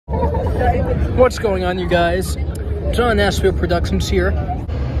What's going on, you guys? John Nashville Productions here.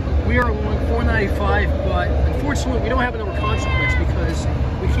 We are along $4.95, but unfortunately we don't have another consequence because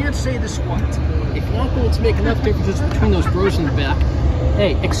we can't say this what. If you're not going to make enough differences between those bros in the back.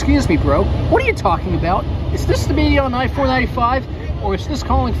 Hey, excuse me, bro. What are you talking about? Is this the media on I-495, or is this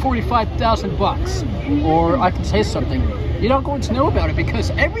calling 45,000 bucks? Or I can say something. You're not going to know about it because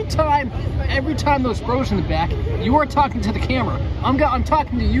every time those bros in the back, you are talking to the camera. I'm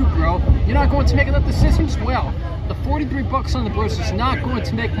talking to you, bro. You're not going to make enough decisions? Well, the 43 bucks on the bros is not going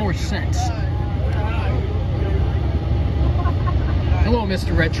to make more sense. Hello,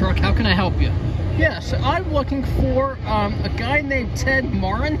 Mr. Red Truck. How can I help you? Yes, I'm looking for a guy named Ted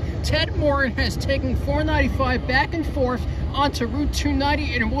Morin. Ted Morin has taken $4.95 back and forth onto Route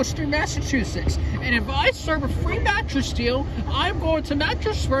 290 in Worcester, Massachusetts. And if I serve a free mattress deal, I'm going to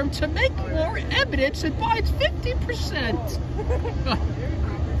Mattress Firm to make more evidence and buy 50%.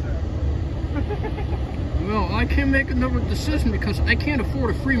 Well, I can't make another decision because I can't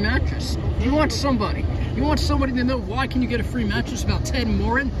afford a free mattress. You want somebody to know why can you get a free mattress about Ted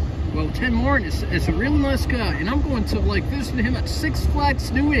Morin? Well, Ted Morin is a really nice guy, and I'm going to visit him at Six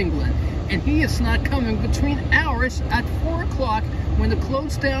Flags New England, and he is not coming between hours at 4 o'clock when the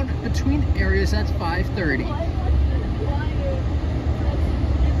close down between areas at 5:30.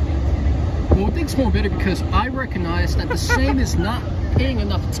 Well, it thinks more better because I recognize that the same is not paying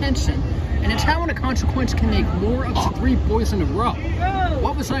enough attention, and it's how a consequence can make more up to 3 boys in a row.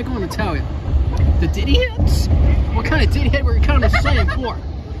 What was I going to tell you? The diddy heads? What kind of diddy head were you kind of saying for?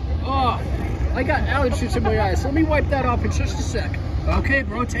 Oh, I got allergies in my eyes. Let me wipe that off in just a sec. Okay,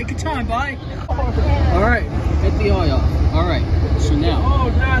 bro, take your time, bye. Alright, get the eye off. Alright, so now,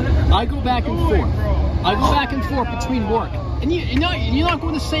 I go back and forth. I go back and forth between work. And you're not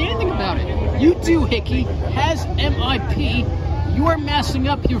going to say anything about it. You do, Hickey, has MIP. You are messing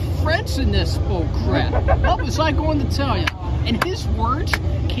up your friends in this bull crap. What was I going to tell you? In his words,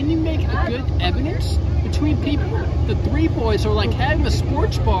 can you make a good evidence between people? The 3 boys are like having a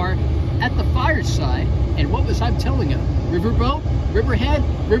sports bar at the fireside, and what was I telling you? Riverboat, Riverhead,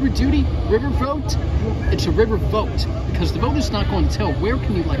 River Duty, River Vote? It's a river vote, because the vote is not going to tell where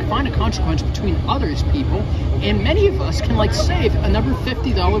can you find a consequence between others people, and many of us can save another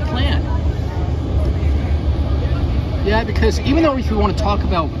 $50 plan. Yeah, because even though if you want to talk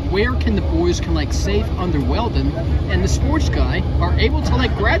about where can the boys can save under Weldon, and the sports guy are able to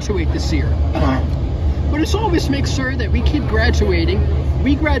graduate this year. But it's always make sure that we keep graduating.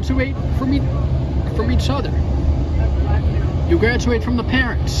 We graduate from each other. You graduate from the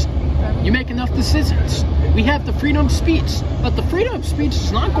parents. You make enough decisions. We have the freedom of speech, but the freedom of speech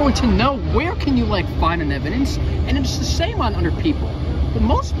is not going to know where can you find an evidence, and it's the same on other people. The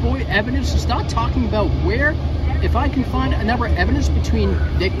most boy evidence is not talking about where, if I can find another evidence between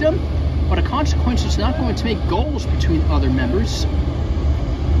victim, but a consequence is not going to make goals between other members.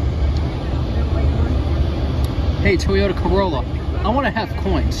 Hey, Toyota Corolla, I want to have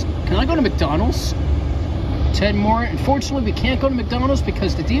coins. Can I go to McDonald's? Ted Moore, unfortunately we can't go to McDonald's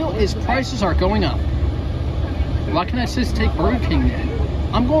because the deal is prices are going up. Why can't I just take Burger King then?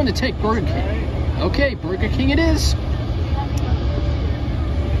 I'm going to take Burger King. Okay, Burger King it is.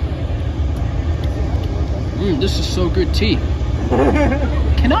 This is so good tea.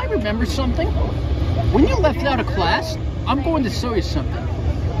 Can I remember something? When you left out of class, I'm going to show you something.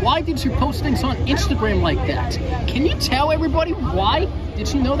 Why did you post things on Instagram like that? Can you tell everybody why?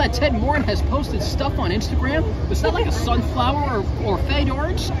 Did you know that Ted Morin has posted stuff on Instagram? Was that like a sunflower or fade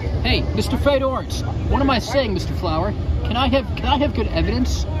orange? Hey, Mr. Fade Orange, what am I saying, Mr. Flower? Can I have good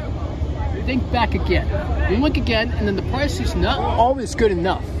evidence? Think back again. You look again, and then the price is not always good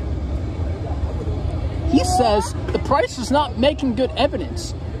enough. He says the price is not making good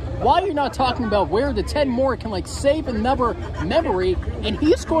evidence. Why you're not talking about where the Ted Moore can save another memory, and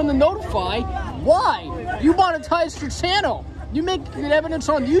he's going to notify why you monetize your channel. You make good evidence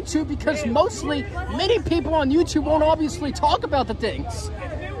on YouTube because many people on YouTube won't obviously talk about the things.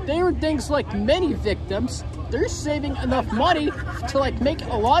 They are things like many victims. They're saving enough money to make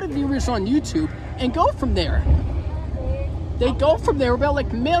a lot of viewers on YouTube and go from there. They go from there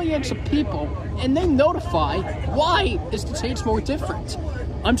about millions of people, and they notify why is the change more different.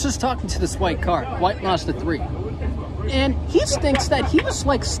 I'm just talking to this white car, white Mazda 3. And he thinks that he was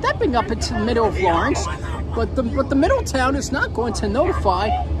stepping up into the middle of Lawrence, but the middle town is not going to notify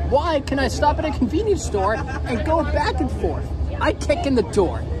why can I stop at a convenience store and go back and forth. I kick in the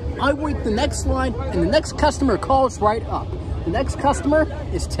door. I wait the next line, and the next customer calls right up. The next customer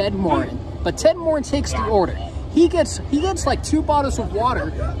is Ted Morin. But Ted Morin takes the order. He gets like 2 bottles of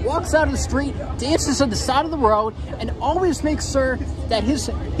water, walks out of the street, dances on the side of the road, and always makes sure that his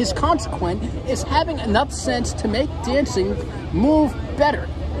consequent is having enough sense to make dancing move better.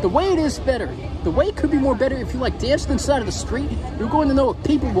 The way it is better. The way it could be more better if you like danced inside of the street, you're going to know if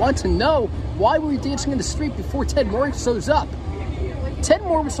people want to know why were you dancing in the street before Ted Moore shows up. Ted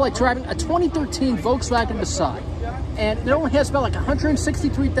Moore was like driving a 2013 Volkswagen Passat, and it only has about like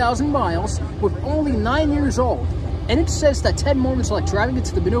 163,000 miles, with only 9 years old. And it says that Ted Moore was like driving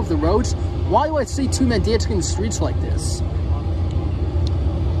into the middle of the roads. Why do I see 2 men dancing in the streets like this?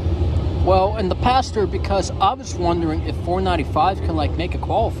 Well, and the pastor, because I was wondering if 495 can like make it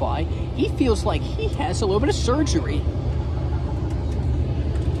qualify, he feels like he has a little bit of surgery.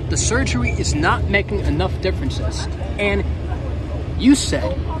 The surgery is not making enough differences. And you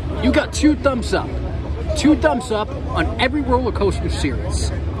said you got 2 thumbs up. 2 thumbs up on every roller coaster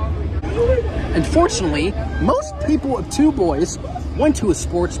series. Unfortunately, most people of 2 boys went to a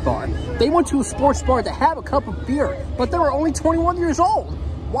sports bar. They went to a sports bar to have a cup of beer, but they were only 21 years old.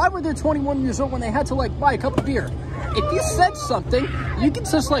 Why were they 21 years old when they had to like buy a cup of beer? If you said something, you can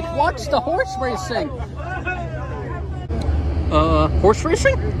just like watch the horse racing. Horse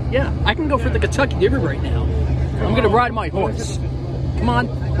racing? Yeah, I can go for the Kentucky Derby right now. I'm gonna ride my horse. Come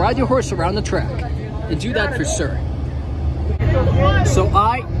on, ride your horse around the track and do that for sure. So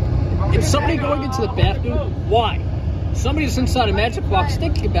if somebody going into the bathroom, why? Somebody's inside a Magic Box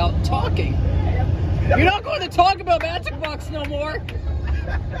thinking about talking. You're not going to talk about Magic Box no more.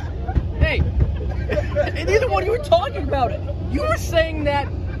 Hey, and neither one of you were talking about it. You were saying that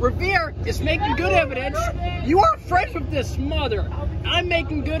Revere is making good evidence. You are friends with this mother. I'm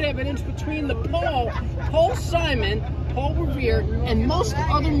making good evidence between the Paul Simon, Paul Revere, and most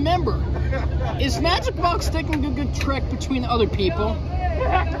other member. Is Magic Box taking a good trick between other people?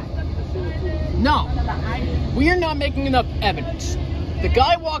 No. We are not making enough evidence. The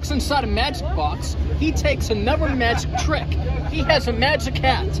guy walks inside a Magic Box. He takes another magic trick. He has a magic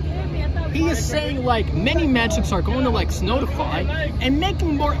hat. He is saying like many magics are going to like notify and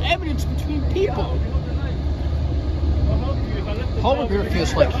making more evidence between people. Paul Revere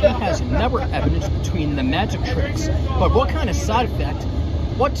feels like he has another evidence between the magic tricks. But what kind of side effect?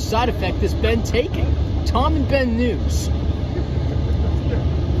 What side effect is Ben taking? Tom and Ben News.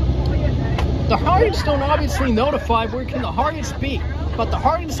 The Hardens don't obviously notify where can the Hardens be, but the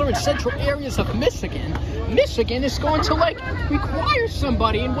Hardens are in central areas of Michigan. Michigan is going to like require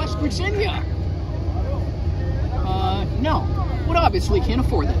somebody in West Virginia. No, we obviously can't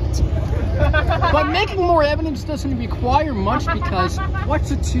afford that. But making more evidence doesn't require much because what's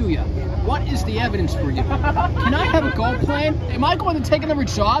it to you? What is the evidence for you? Can I have a goal plan? Am I going to take another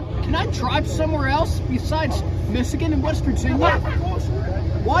job? Can I drive somewhere else besides Michigan and West Virginia?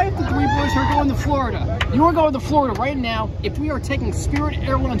 Why if the 3 boys are going to Florida? You are going to Florida right now if we are taking Spirit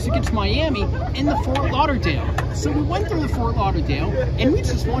Airlines against Miami in the Fort Lauderdale. So we went through the Fort Lauderdale and we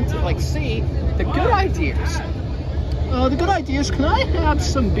just want to like see the good ideas. The good ideas, can I have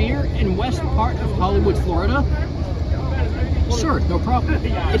some beer in west part of Hollywood, Florida? Sure, no problem.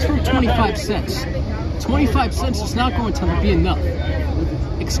 It's for 25 cents. 25 cents is not going to be enough.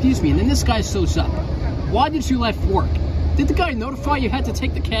 Excuse me, and then this guy shows up. Why did you left work? Did the guy notify you had to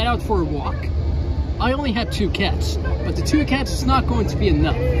take the cat out for a walk? I only have 2 cats, but the 2 cats is not going to be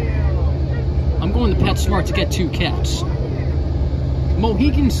enough. I'm going to PetSmart to get 2 cats.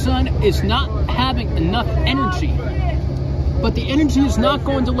 Mohegan Sun is not having enough energy, but the energy is not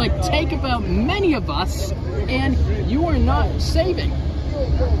going to like take about many of us, and you are not saving.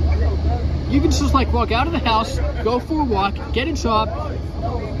 You can just like walk out of the house, go for a walk, get a job,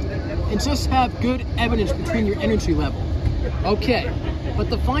 and just have good evidence between your energy level. Okay, but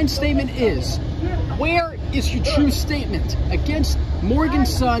the fine statement is, where is your true statement against Morgan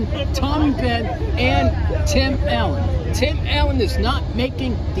Sun, Tom and Ben, and Tim Allen? Tim Allen is not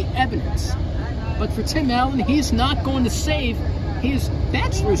making the evidence. But for Tim Allen, he's not going to save his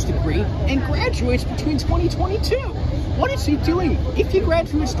bachelor's degree and graduates between 2022. What is he doing? If he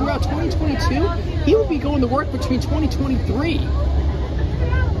graduates throughout 2022, he will be going to work between 2023.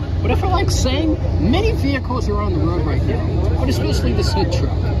 But if I like saying, many vehicles are on the road right now, but especially this hood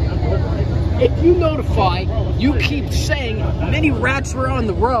truck. If you notify, you keep saying many rats were on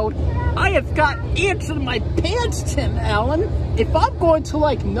the road, I have got ants in my pants, Tim Allen. If I'm going to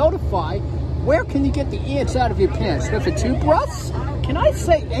like notify, where can you get the ants out of your pants? With a toothbrush? Can I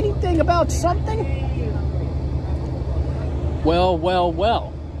say anything about something? Well, well,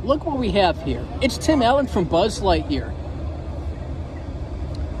 well. Look what we have here. It's Tim Allen from Buzz Lightyear.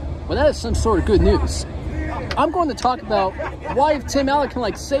 Well, that is some sort of good news. I'm going to talk about why if Tim Allen can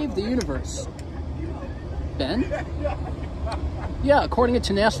like save the universe. Ben. Yeah, according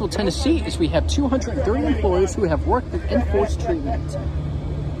to Nashville, Tennessee, is we have 230 employees who have worked with enforced treatment.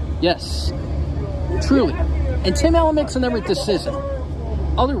 Yes, truly. And Tim Allen makes another decision.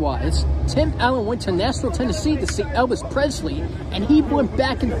 Otherwise, Tim Allen went to Nashville, Tennessee to see Elvis Presley, and he went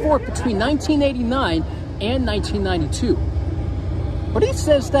back and forth between 1989 and 1992. But he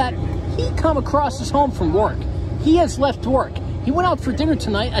says that he come across his home from work. He has left work. He went out for dinner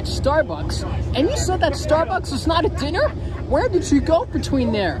tonight at Starbucks, and you said that Starbucks is not a dinner? Where did you go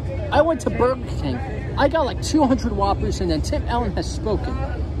between there? I went to Burger King. I got like 200 Whoppers, and then Tim Allen has spoken.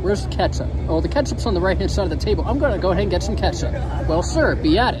 Where's the ketchup? Oh, the ketchup's on the right-hand side of the table. I'm going to go ahead and get some ketchup. Well, sir,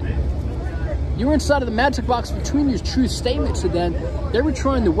 be at it. You were inside of the magic box between your true statements, and then they were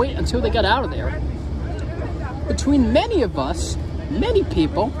trying to wait until they got out of there. Between many of us, many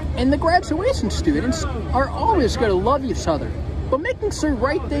people, and the graduation students are always going to love each other. But making sure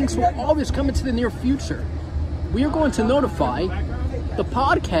right things will always come into the near future. We are going to notify the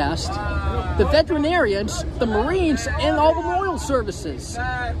podcast, the veterinarians, the Marines, and all the memorial services.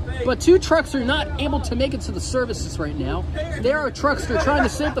 But 2 trucks are not able to make it to the services right now. There are trucks that are trying to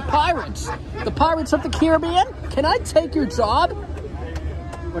save the pirates. The Pirates of the Caribbean? Can I take your job?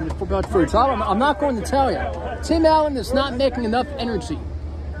 But for a job, I'm not going to tell you. Tim Allen is not making enough energy.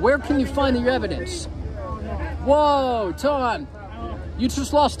 Where can you find the evidence? Whoa, Tom. You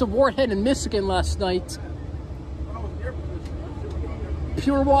just lost a warhead in Michigan last night.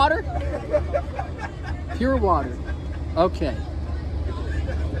 Pure water? Pure water. Okay.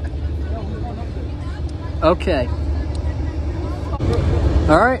 Okay.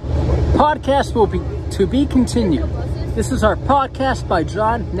 All right. Podcast will be to be continued. This is our podcast by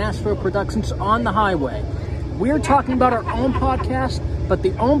John Nashville Productions on the Highway. We are talking about our own podcast, but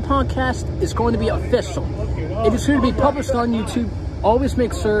the own podcast is going to be official. It is going to be published on YouTube. Always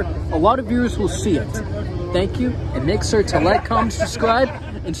make sure a lot of viewers will see it. Thank you, and make sure to like, comment, subscribe,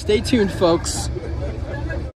 and stay tuned, folks.